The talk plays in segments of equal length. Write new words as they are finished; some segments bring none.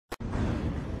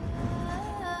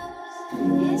Hi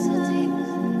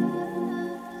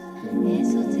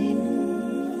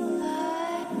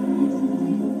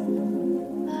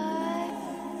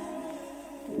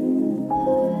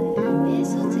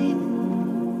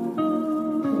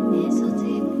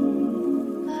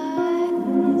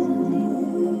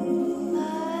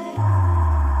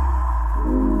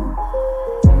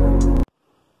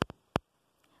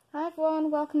everyone,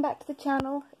 welcome back to the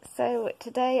channel. So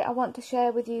today I want to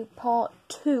share with you part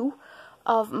 2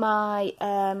 of my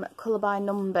colour by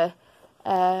number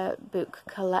book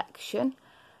collection.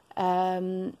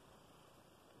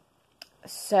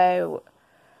 So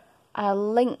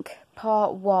I'll link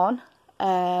part 1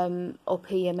 up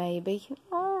here maybe.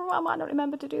 Oh, I might not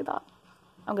remember to do that.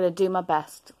 I'm going to do my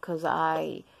best because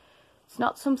it's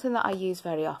not something that I use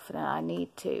very often and I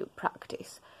need to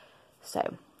practice.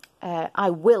 So I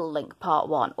will link part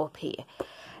 1 up here.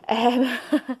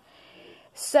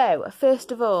 So, first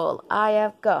of all, I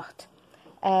have got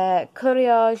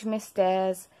Courage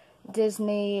Mystères,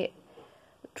 Disney,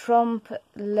 Trompe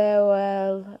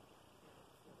l'Oeil.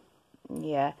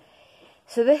 Yeah.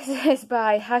 So this is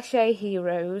by Hachette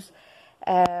Heroes.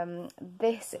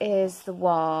 This is the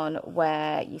one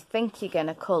where you think you're going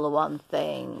to colour one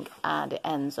thing and it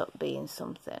ends up being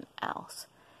something else.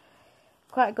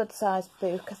 Quite a good sized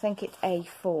book. I think it's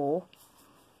A4.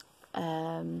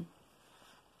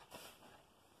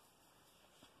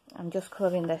 I'm just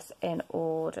colouring this in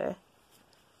order.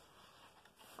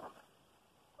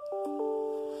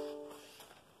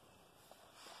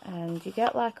 And you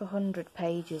get like 100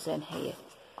 pages in here.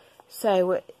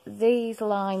 So these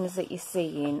lines that you're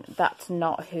seeing, that's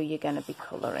not who you're going to be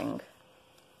colouring.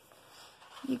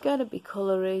 You're going to be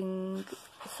colouring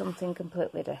something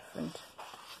completely different.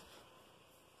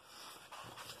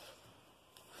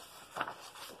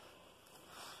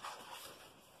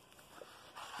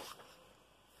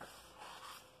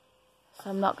 So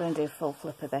I'm not going to do a full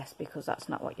flip of this because that's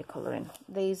not what you're colouring.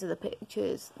 These are the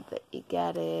pictures that you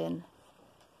get in.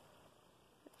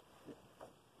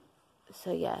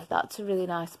 So yeah, that's a really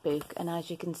nice book, and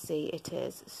as you can see it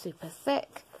is super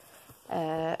thick.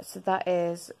 So that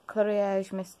is Courage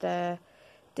Mystères,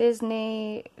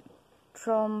 Disney,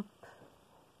 Trompe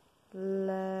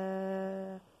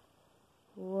l'Oeil,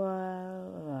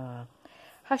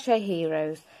 Hachette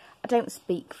Heroes. I don't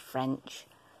speak French,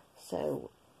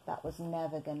 so that was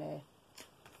never going to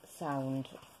sound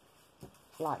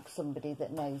like somebody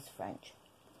that knows French.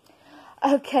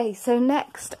 Okay, so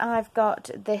next I've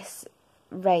got this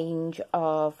range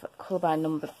of colour by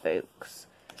number books.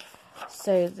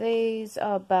 So these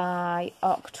are by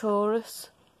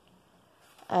Arcturus.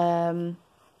 And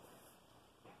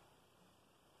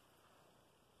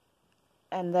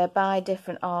they're by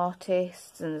different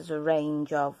artists, and there's a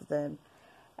range of them.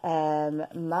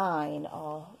 Mine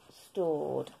are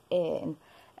stored in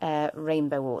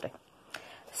rainbow order.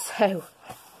 So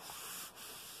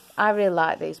I really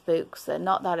like these books. They're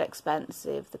not that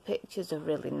expensive. The pictures are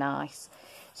really nice.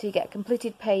 So you get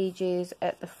completed pages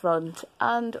at the front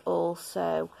and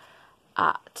also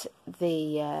at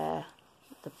the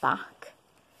back.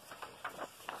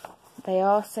 They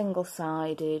are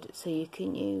single-sided, so you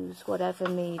can use whatever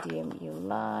medium you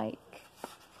like.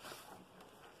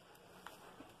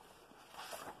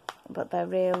 But they're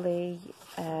really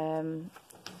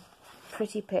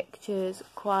pretty pictures,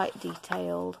 quite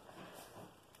detailed.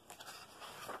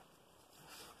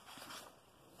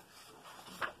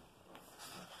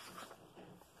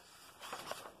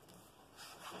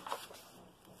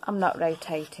 I'm not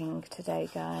rotating today,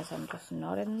 guys. I'm just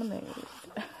not in the mood.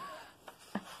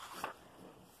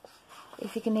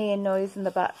 If you can hear noise in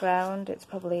the background, it's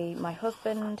probably my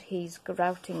husband. He's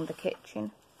grouting the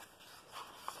kitchen.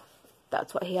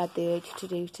 That's what he had the urge to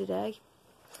do today.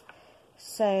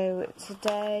 So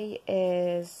today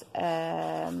is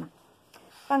Bank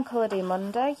Holiday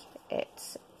Monday.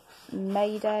 It's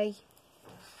May Day,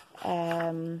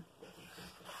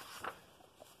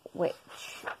 which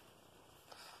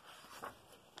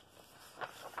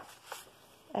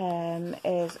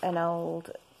is an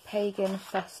old pagan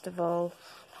festival.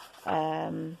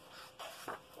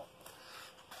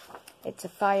 It's a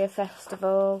fire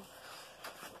festival,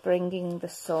 bringing the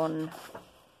sun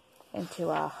into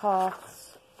our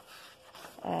hearths,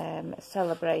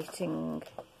 celebrating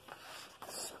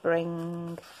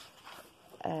spring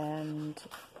and,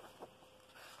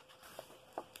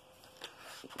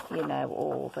 you know,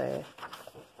 all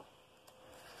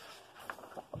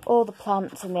the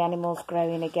plants and the animals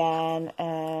growing again,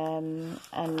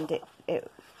 and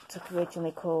it's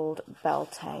originally called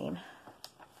Beltane.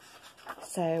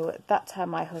 So that's how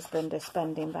my husband is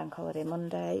spending Bank Holiday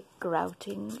Monday,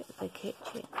 grouting the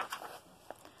kitchen.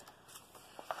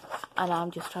 and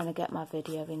I'm just trying to get my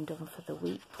videoing done for the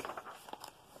week.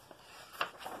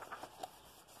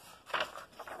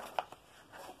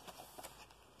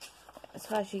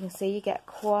 So as you can see, you get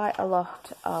quite a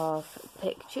lot of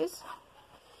pictures,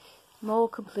 more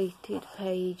completed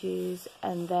pages,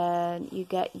 and then you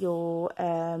get your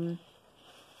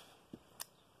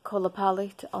colour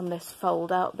palette on this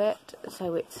fold out bit,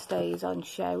 so it stays on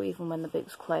show even when the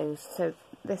book's closed. So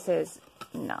this is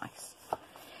nice.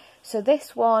 So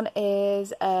this one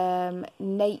is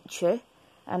Nature,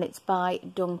 and it's by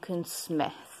Duncan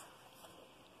Smith.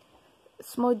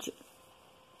 Smudge,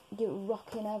 you're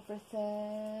rocking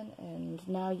everything, and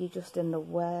now you're just in the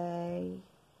way.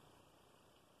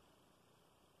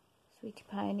 Sweetie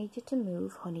pie, I need you to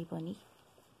move, honey bunny.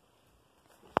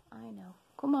 I know.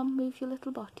 Come on, move your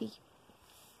little body.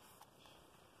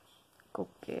 Good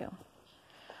girl.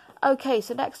 Okay,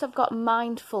 so next I've got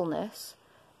Mindfulness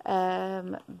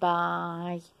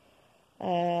by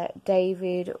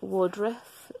David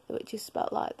Woodruff, which is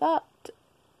spelled like that.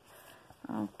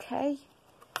 Okay.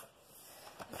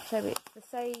 So it's the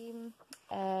same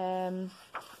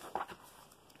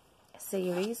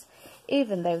series,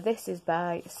 even though this is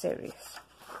by Sirius.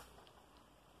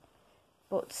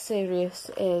 But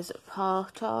Sirius is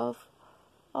part of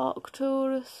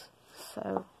Arcturus,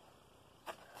 so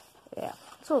yeah,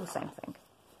 it's all the same thing.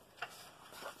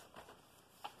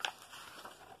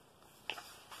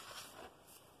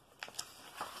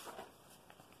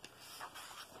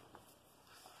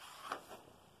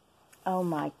 Oh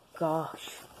my gosh,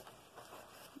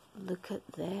 look at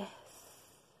this.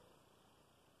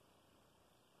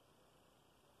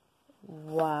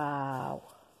 Wow.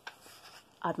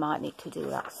 I might need to do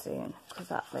that soon, because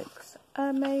that looks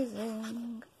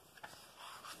amazing.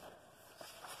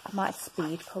 I might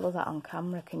speed colour that on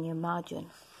camera, can you imagine?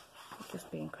 It'd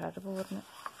just be incredible, wouldn't it?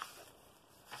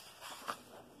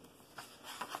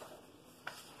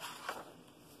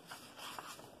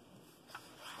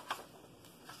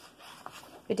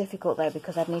 It'd be difficult though,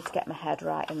 because I'd need to get my head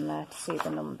right in there to see the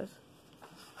numbers.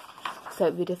 So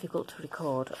it'd be difficult to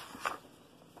record.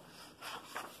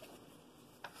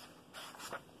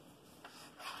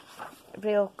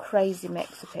 Real crazy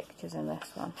mix of pictures in this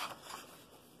one.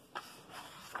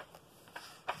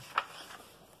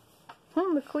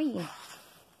 The Queen.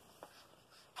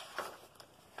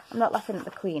 I'm not laughing at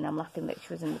the Queen, I'm laughing that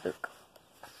she was in the book.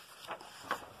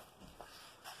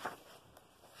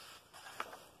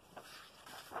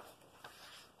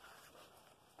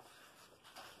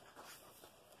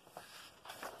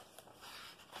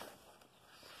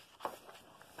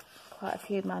 Quite a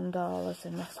few mandalas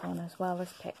in this one, as well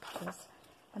as pictures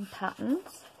and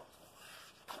patterns.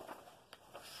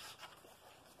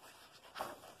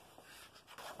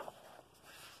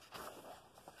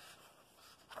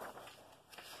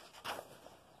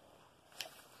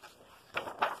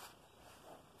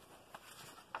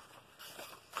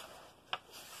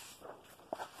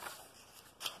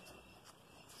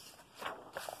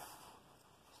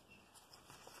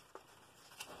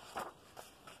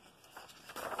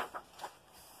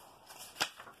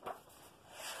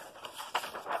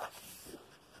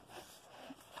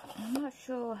 I'm not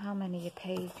sure how many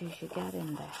pages you get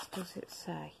in this, does it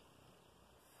say?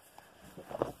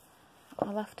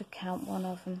 I'll have to count one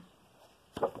of them.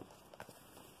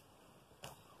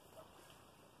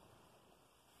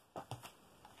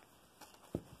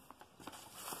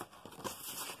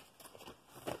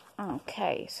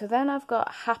 Okay, so then I've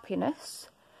got Happiness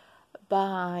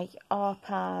by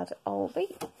Arpad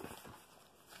Olby.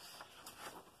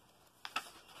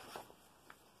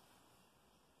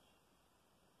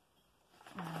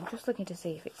 I'm just looking to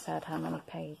see if it said how many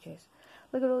pages.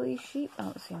 Look at all these sheep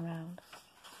bouncing around.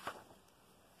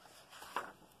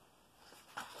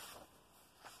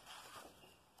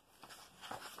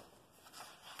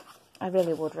 I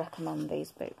really would recommend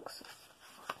these books.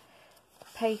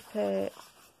 Paper,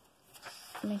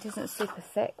 I mean, it isn't super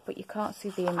thick, but you can't see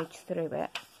the image through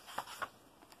it.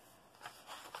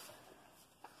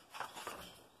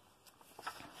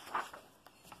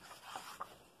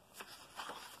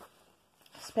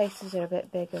 Spaces are a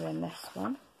bit bigger in this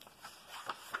one.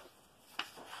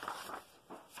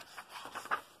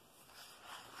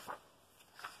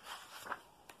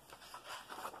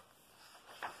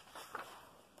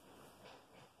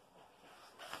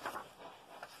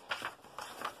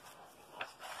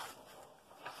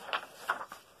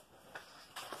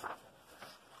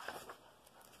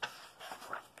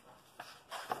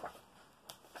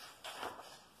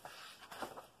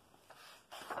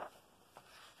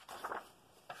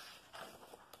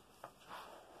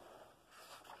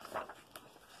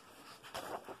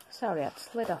 Sorry, I'd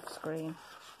slid off screen.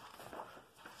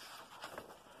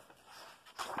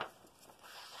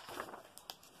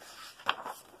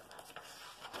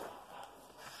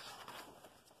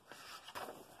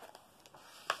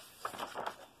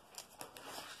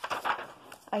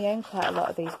 I own quite a lot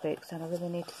of these books and I really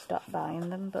need to stop buying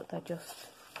them, but they're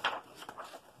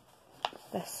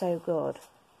so good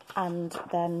and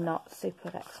they're not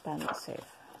super expensive.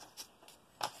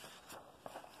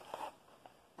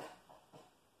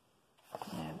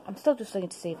 I'm still just looking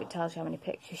to see if it tells you how many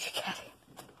pictures you're getting.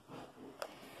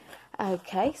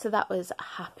 Okay, so that was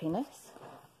Happiness.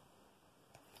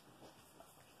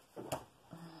 Oh,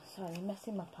 sorry, I'm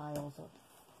messing my piles up.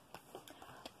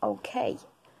 Okay,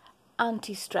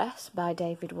 Anti-Stress by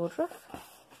David Woodruff.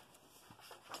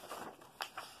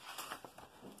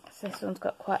 So this one's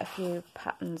got quite a few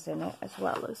patterns in it as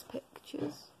well as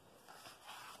pictures.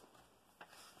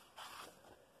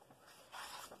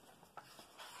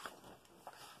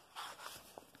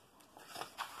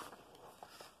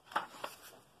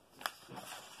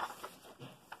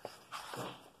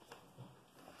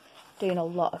 Doing a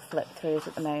lot of flip throughs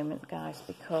at the moment, guys,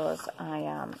 because I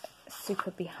am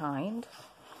super behind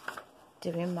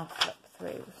doing my flip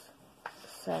throughs.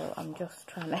 So I'm just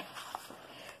trying to...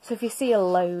 So if you see a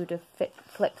load of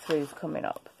flip throughs coming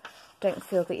up, don't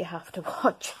feel that you have to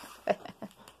watch.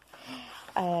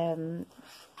 I'm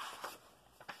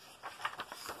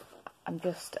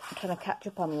trying to catch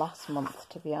up on last month,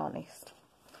 to be honest.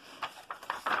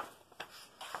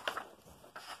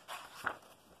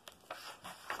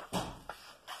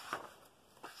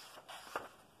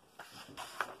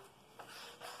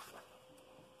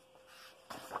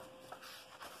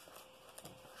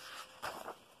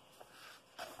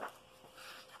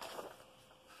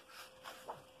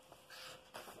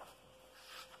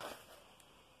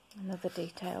 Another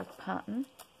detailed pattern.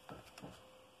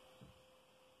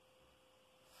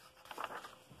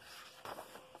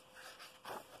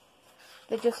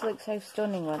 They just look so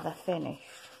stunning when they're finished.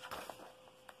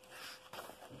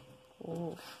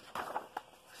 Ooh.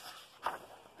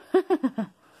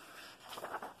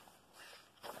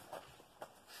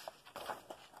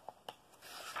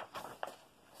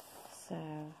 So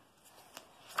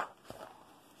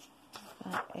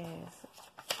that is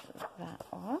that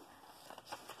one.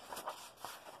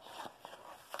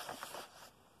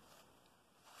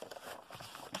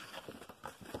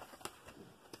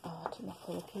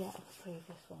 Look here at the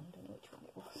previous one, I don't know which one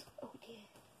it was. Oh dear.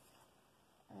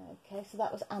 Okay, so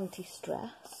that was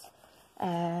Anti-Stress.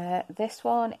 This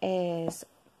one is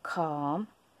Calm.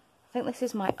 I think this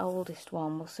is my oldest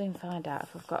one. We'll soon find out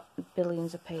if I've got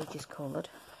billions of pages coloured.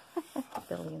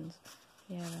 Billions.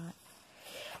 Yeah,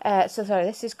 right. So sorry,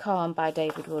 this is Calm by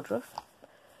David Woodruff.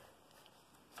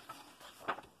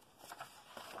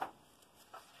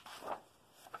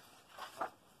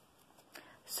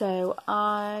 So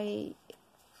I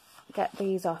get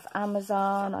these off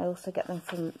Amazon. I also get them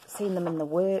from, seen them in the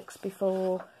works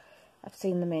before. I've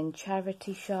seen them in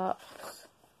charity shops.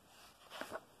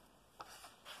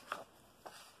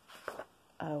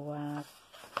 Oh wow.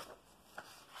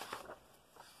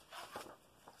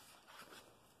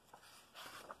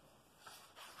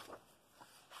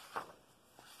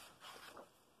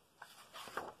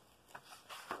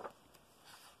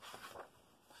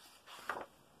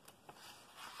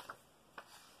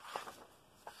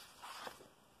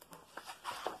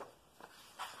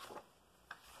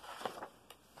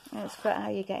 It's great how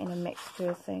you're getting a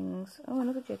mixture of things. Oh,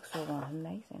 another jigsaw one,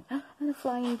 amazing. And a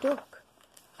flying duck.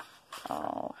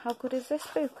 Oh, how good is this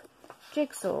book?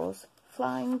 Jigsaws,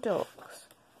 flying ducks.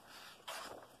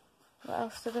 What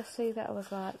else did I see that I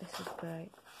was like, this is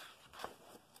great?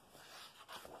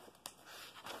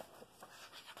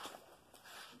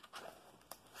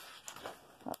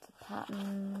 Lots of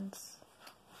patterns.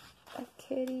 A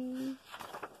kitty.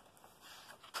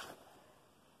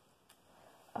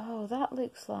 Oh, that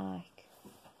looks like...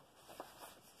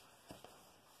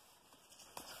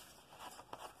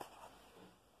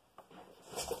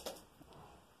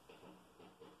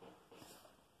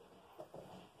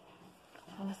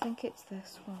 Oh, I think it's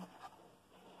this one.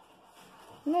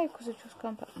 No, because I've just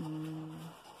gone back.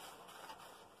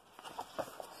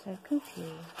 So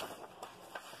confused.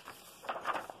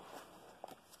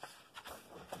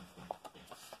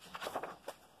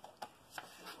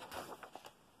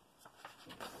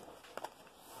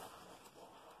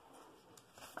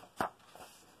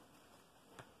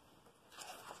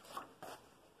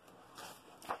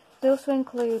 They also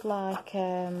include like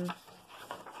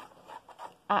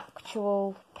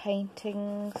actual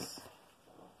paintings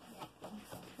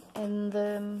in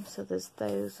them, so there's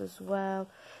those as well.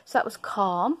 So that was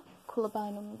Calm, Colour by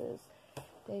Numbers,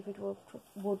 David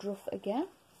Woodruff again.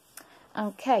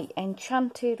 Okay,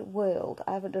 Enchanted World.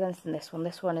 I haven't done anything in this one.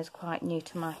 This one is quite new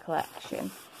to my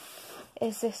collection.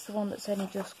 Is this the one that's only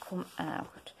just come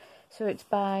out? So it's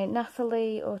by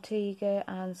Nathalie Ortega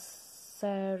and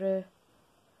Sarah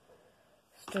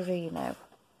Storino.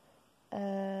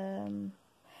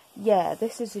 Yeah,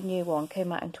 this is a new one,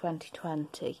 came out in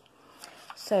 2020.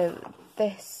 So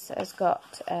this has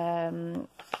got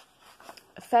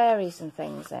fairies and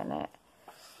things in it,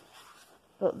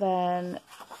 but then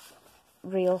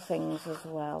real things as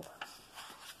well.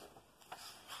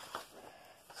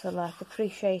 So like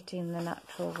appreciating the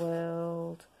natural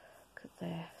world, look at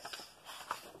this,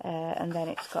 and then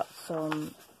it's got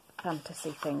some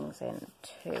fantasy things in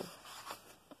too.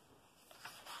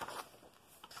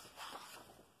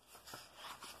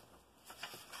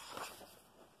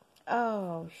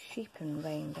 Oh, sheep and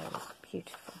rainbows,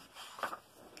 beautiful.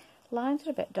 Lines are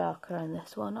a bit darker on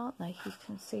this one, aren't they? You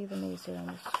can see them easier on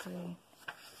the screen.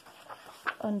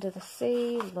 Under the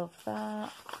Sea, love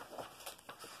that.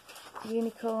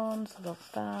 Unicorns, love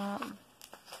that.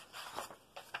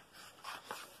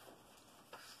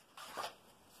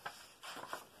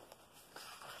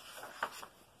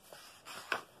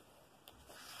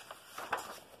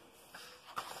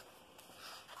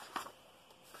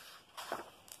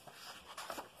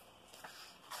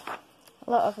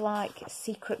 A lot of like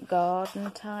secret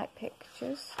garden type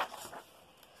pictures.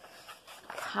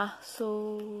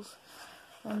 Castles,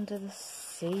 under the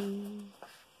sea.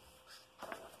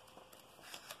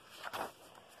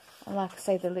 And like I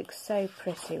say, they look so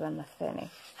pretty when they're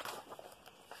finished.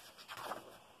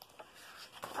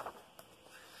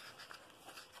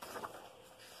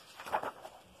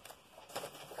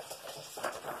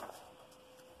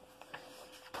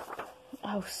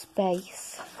 Oh,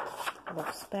 space.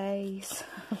 Love space.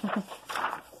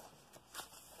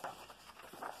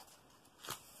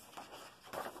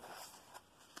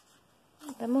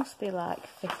 There must be like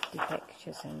 50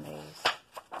 pictures in these.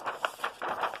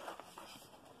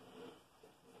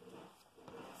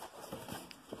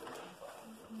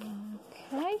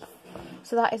 Okay,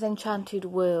 so that is Enchanted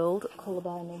World, colour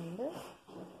by numbers.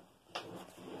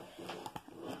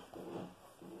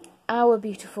 Our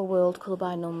Beautiful World, colour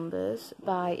by numbers,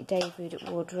 by David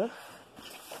Woodruff.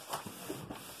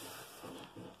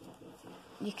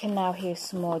 You can now hear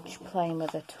Smudge playing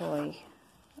with a toy.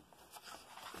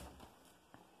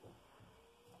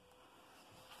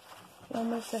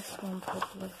 When was this one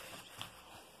published?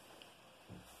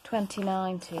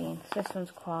 2019. So this one's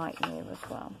quite new as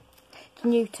well. It's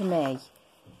new to me.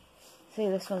 See,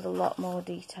 this one's a lot more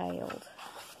detailed.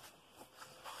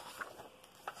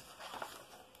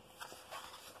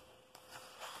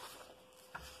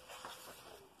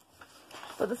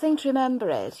 But the thing to remember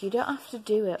is you don't have to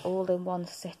do it all in one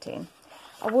sitting.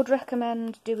 I would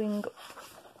recommend doing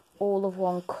all of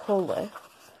one colour.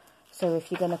 So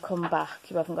if you're going to come back,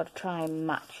 you haven't got to try and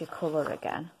match your colour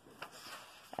again.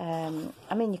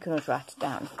 I mean, you can always write it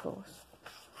down, of course.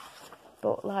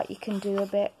 But like you can do a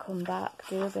bit, come back,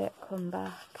 do a bit, come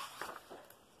back.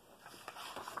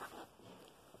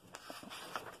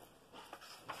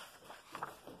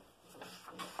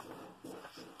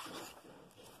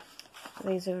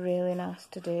 These are really nice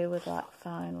to do with like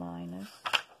fine liners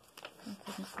and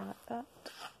things like that.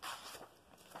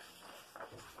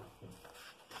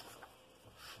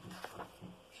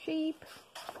 Sheep.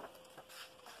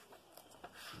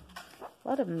 A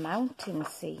lot of mountain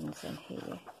scenes in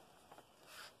here.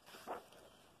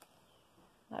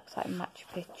 Looks like Machu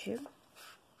Picchu.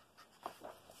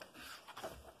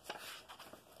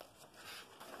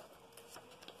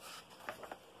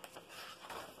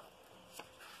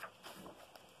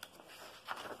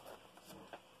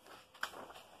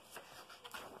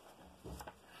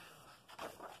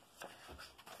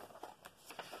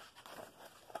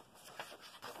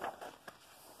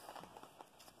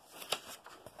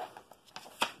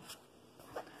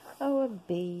 Oh, a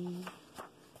bee.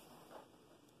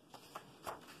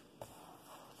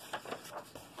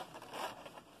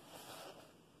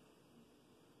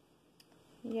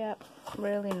 Yep,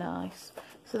 really nice.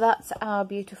 So that's Our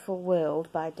Beautiful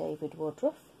World by David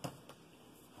Woodruff.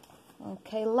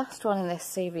 Okay, last one in this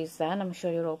series then, I'm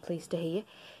sure you're all pleased to hear,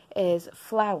 is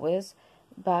Flowers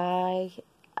by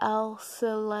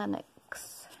Elsa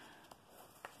Lennox.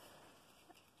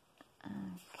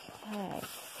 Okay.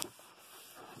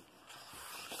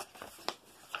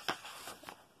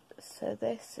 So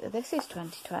this is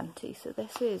 2020, so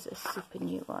this is a super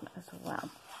new one as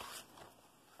well.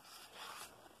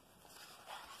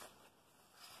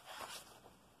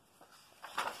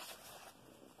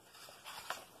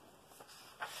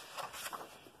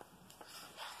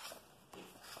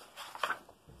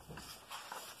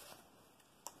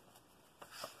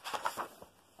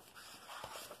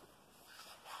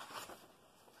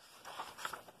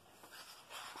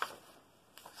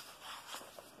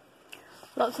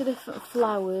 Lots of different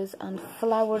flowers and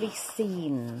flowery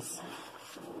scenes.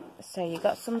 So you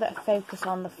got some that focus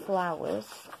on the flowers,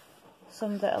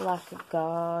 some that are like a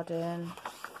garden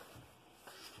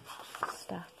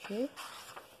statue.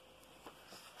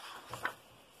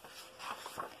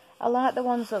 I like the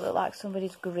ones that look like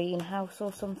somebody's greenhouse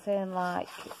or something, like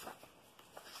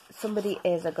somebody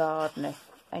is a gardener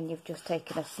and you've just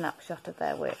taken a snapshot of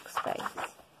their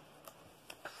workspace.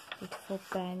 Beautiful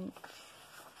bench.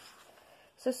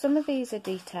 So some of these are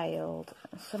detailed,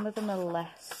 some of them are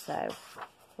less so.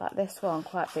 Like this one,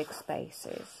 quite big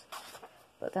spaces.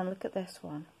 But then look at this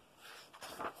one.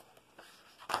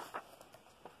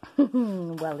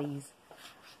 Wellies.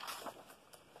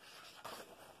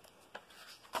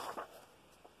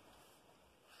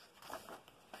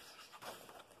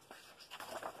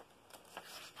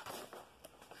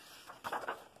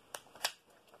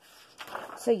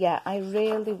 So yeah, I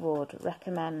really would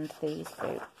recommend these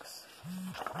books.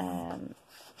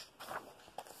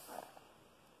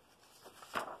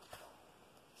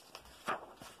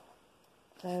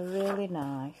 They're really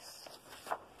nice,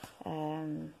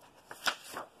 and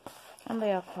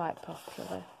they are quite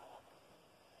popular.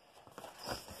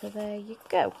 So there you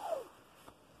go.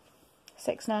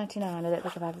 £6.99. I don't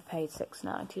think I've ever paid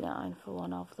 £6.99 for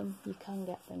one of them. You can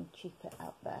get them cheaper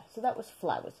out there. So that was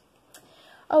flowers.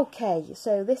 Okay,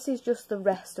 so this is just the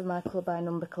rest of my colour by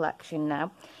number collection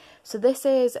now. So this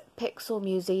is Pixel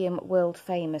Museum World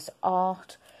Famous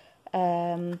Art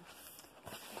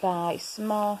by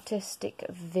Smartistic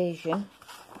Vision.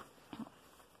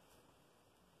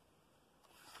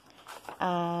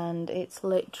 And it's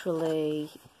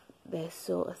literally this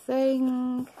sort of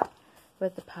thing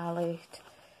with the palette.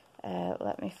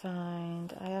 Let me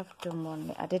find, I have done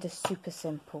one, I did a super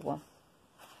simple one.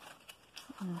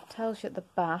 And it tells you at the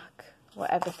back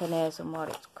what everything is and what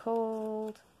it's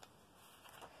called.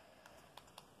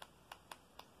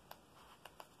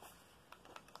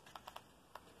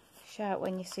 Shout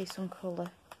when you see some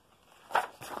colour.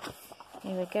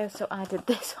 Here we go, so I did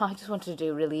this, I just wanted to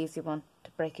do a really easy one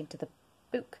to break into the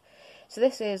book. So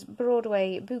this is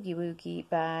Broadway Boogie Woogie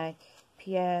by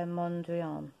Pierre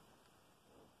Mondrian.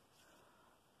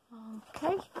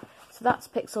 Okay, so that's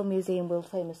Pixel Museum World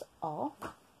Famous Art.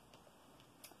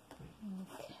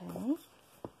 Okay.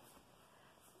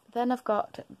 Then I've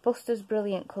got Buster's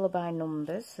Brilliant Colour by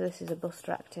Numbers. So this is a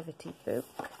Buster activity book.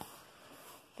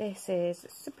 This is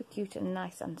super cute and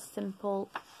nice and simple.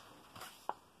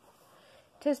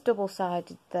 It is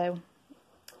double-sided though.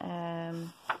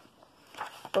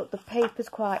 But the paper's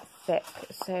quite thick,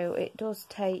 so it does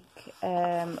take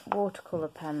watercolour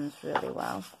pens really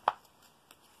well.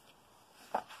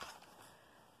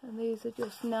 And these are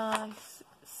just nice,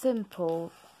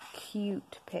 simple,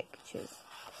 cute pictures.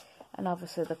 And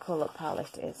obviously the colour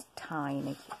palette is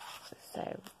tiny,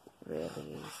 so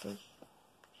really easy.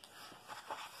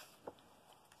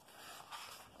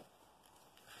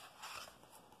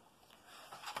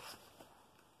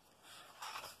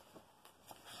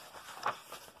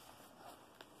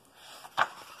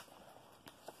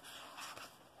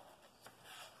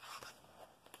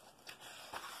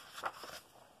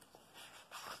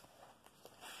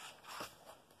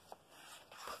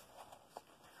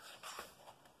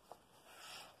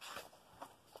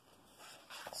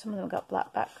 Some of them got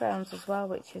black backgrounds as well,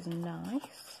 which is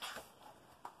nice.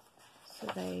 So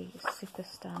they super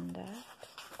stand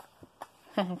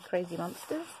out. Crazy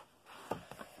monsters.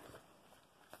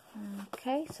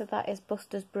 Okay, so that is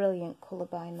Buster's Brilliant Colour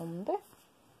by Number.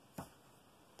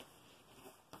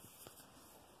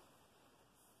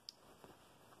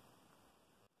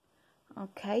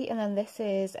 Okay, and then this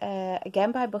is,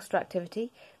 again by Buster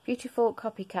Activity, Beautiful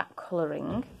Copycat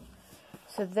Colouring.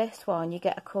 So this one, you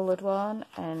get a coloured one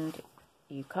and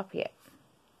you copy it.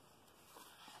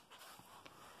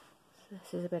 So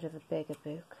this is a bit of a bigger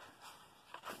book.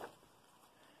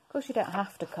 Of course you don't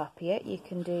have to copy it, you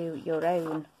can do your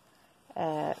own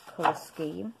colour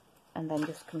scheme and then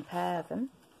just compare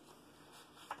them.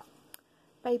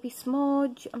 Baby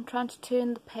Smudge, I'm trying to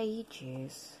turn the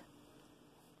pages.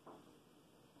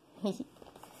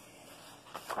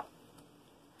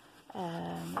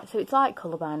 So it's like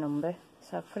colour by number.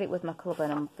 So I've put it with my colour by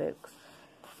number books,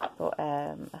 but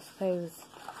I suppose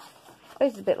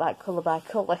it's a bit like colour by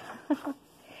colour.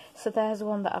 So there's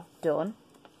one that I've done.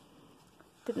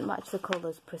 Didn't match the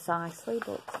colours precisely,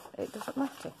 but it doesn't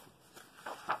matter.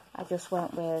 I just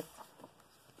went with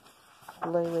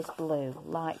blue is blue,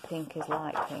 light pink is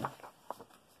light pink.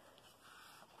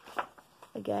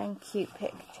 Again, cute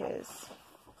pictures.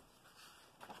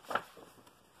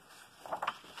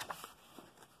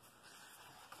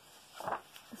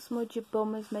 Smudgy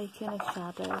Bum is making a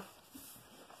shadow.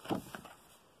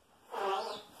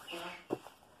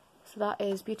 So that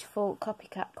is Beautiful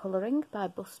Copycat Colouring by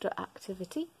Buster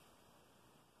Activity.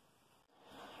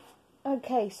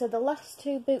 Okay, so the last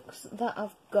two books that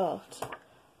I've got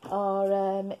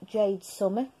are Jade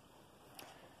Summer.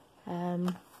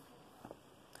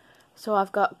 So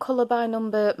I've got colour by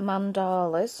number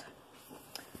mandalas.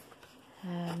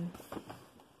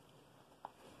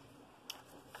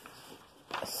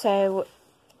 So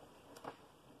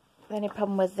the only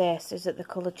problem with this is that the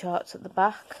colour chart's at the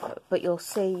back, but you'll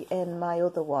see in my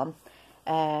other one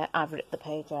I've ripped the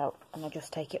page out and I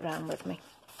just take it round with me.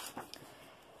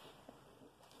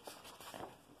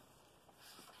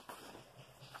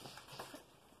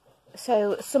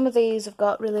 So some of these have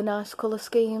got really nice colour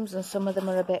schemes and some of them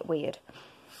are a bit weird.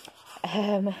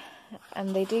 And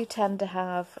they do tend to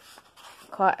have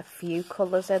quite a few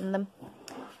colours in them.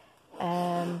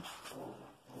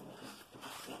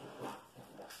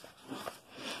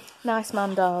 Nice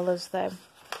mandalas though.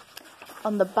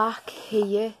 On the back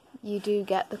here you do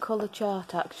get the colour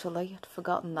chart actually, I'd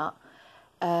forgotten that.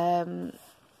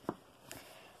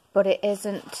 But it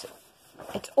isn't,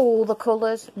 it's all the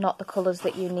colours, not the colours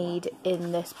that you need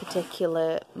in this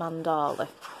particular mandala.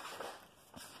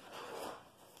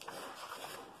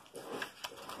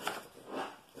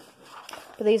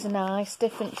 But these are nice,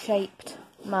 different shaped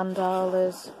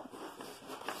mandalas.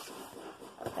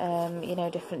 You know,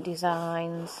 different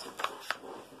designs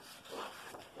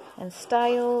and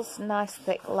styles, nice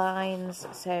thick lines,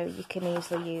 so you can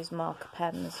easily use marker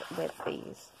pens with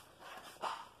these.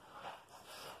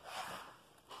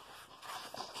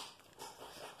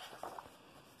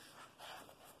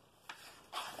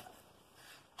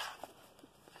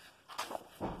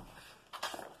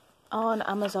 On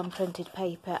Amazon printed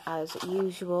paper as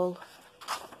usual,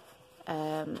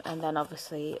 and then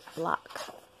obviously black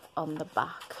on the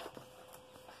back.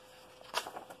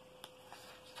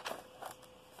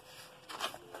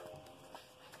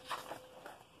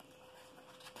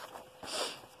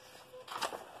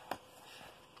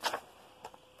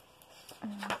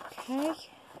 Okay.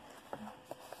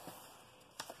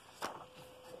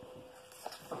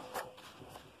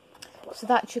 So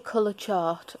that's your colour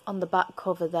chart on the back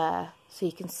cover there, so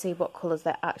you can see what colours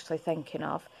they're actually thinking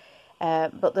of.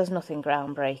 But there's nothing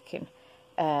groundbreaking.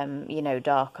 You know,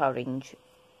 dark orange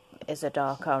is a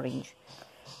dark orange.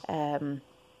 But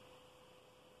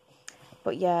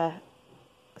yeah,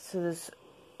 so there's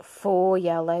 4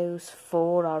 yellows,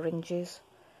 4 oranges,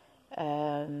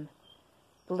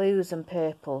 blues and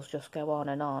purples just go on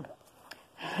and on.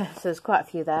 So there's quite a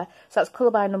few there. So that's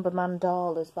colour by number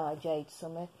mandalas by Jade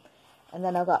Summer. And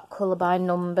then I've got colour by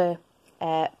number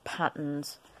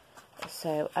patterns.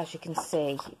 So as you can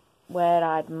see, where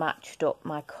I'd matched up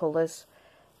my colours,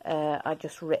 I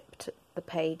just ripped the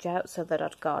page out so that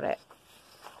I'd got it.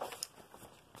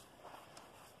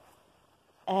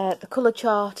 The colour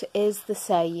chart is the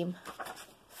same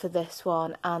for this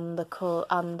one and the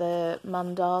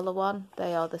mandala one.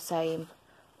 They are the same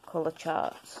colour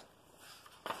charts.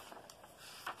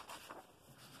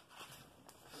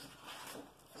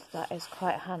 So that is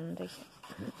quite handy.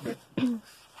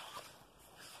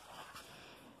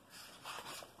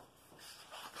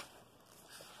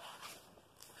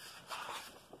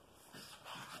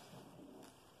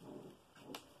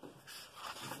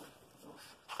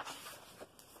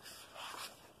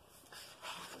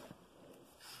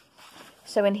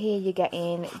 So in here you're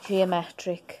getting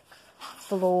geometric,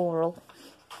 floral,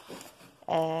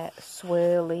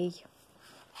 swirly,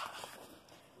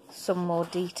 some more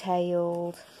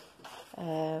detailed,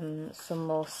 some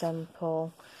more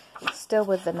simple, still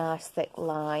with the nice thick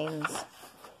lines,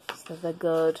 so they're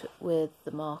good with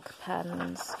the marker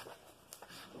pens.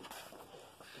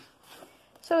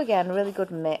 So again, really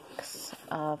good mix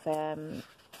of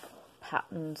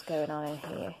patterns going on in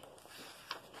here.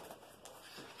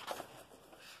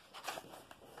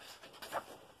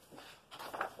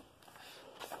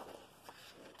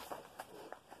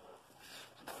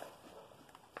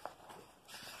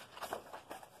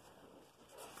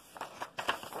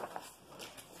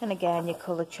 And again, your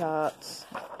colour charts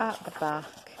at the back.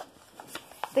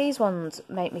 These ones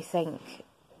make me think,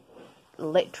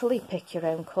 literally pick your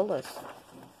own colours,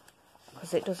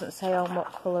 because it doesn't say on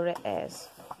what colour it is.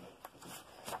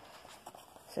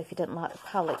 So if you didn't like the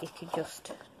palette, you could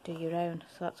just do your own.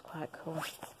 So that's quite cool.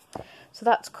 So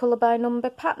that's colour by number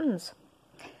patterns.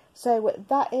 So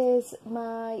that is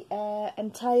my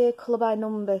entire colour by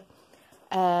number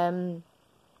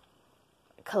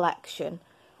collection.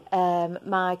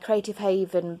 My Creative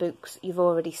Haven books you've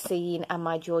already seen, and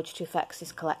my George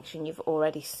Tufexis collection you've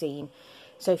already seen.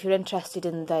 So if you're interested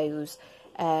in those,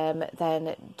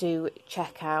 then do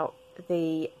check out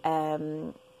the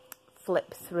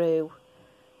flip through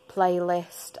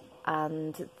playlist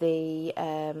and the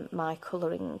my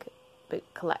colouring book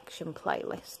collection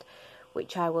playlist,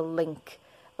 which I will link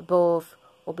above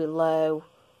or below,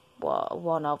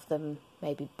 one of them,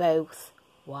 maybe both.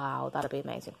 Wow, that'd be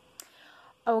amazing.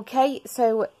 Okay,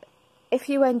 so if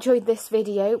you enjoyed this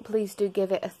video, please do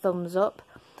give it a thumbs up.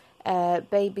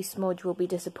 Baby Smudge will be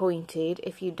disappointed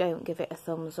if you don't give it a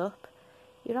thumbs up.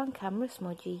 You're on camera,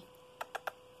 Smudgy.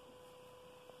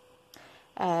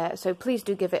 So please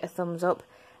do give it a thumbs up,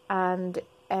 and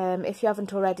if you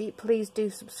haven't already, please do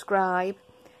subscribe.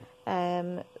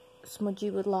 Smudgy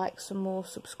would like some more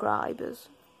subscribers,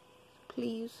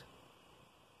 please.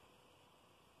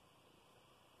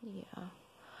 Yeah.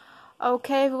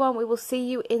 Okay, everyone, we will see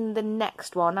you in the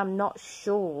next one. I'm not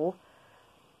sure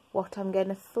what I'm going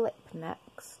to flip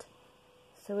next,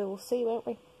 so we will see, won't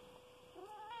we?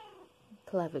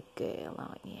 Clever girl,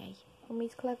 aren't you?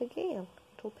 Mummy's clever girl,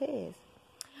 little pears.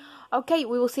 Okay,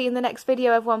 we will see you in the next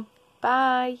video, everyone.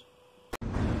 Bye.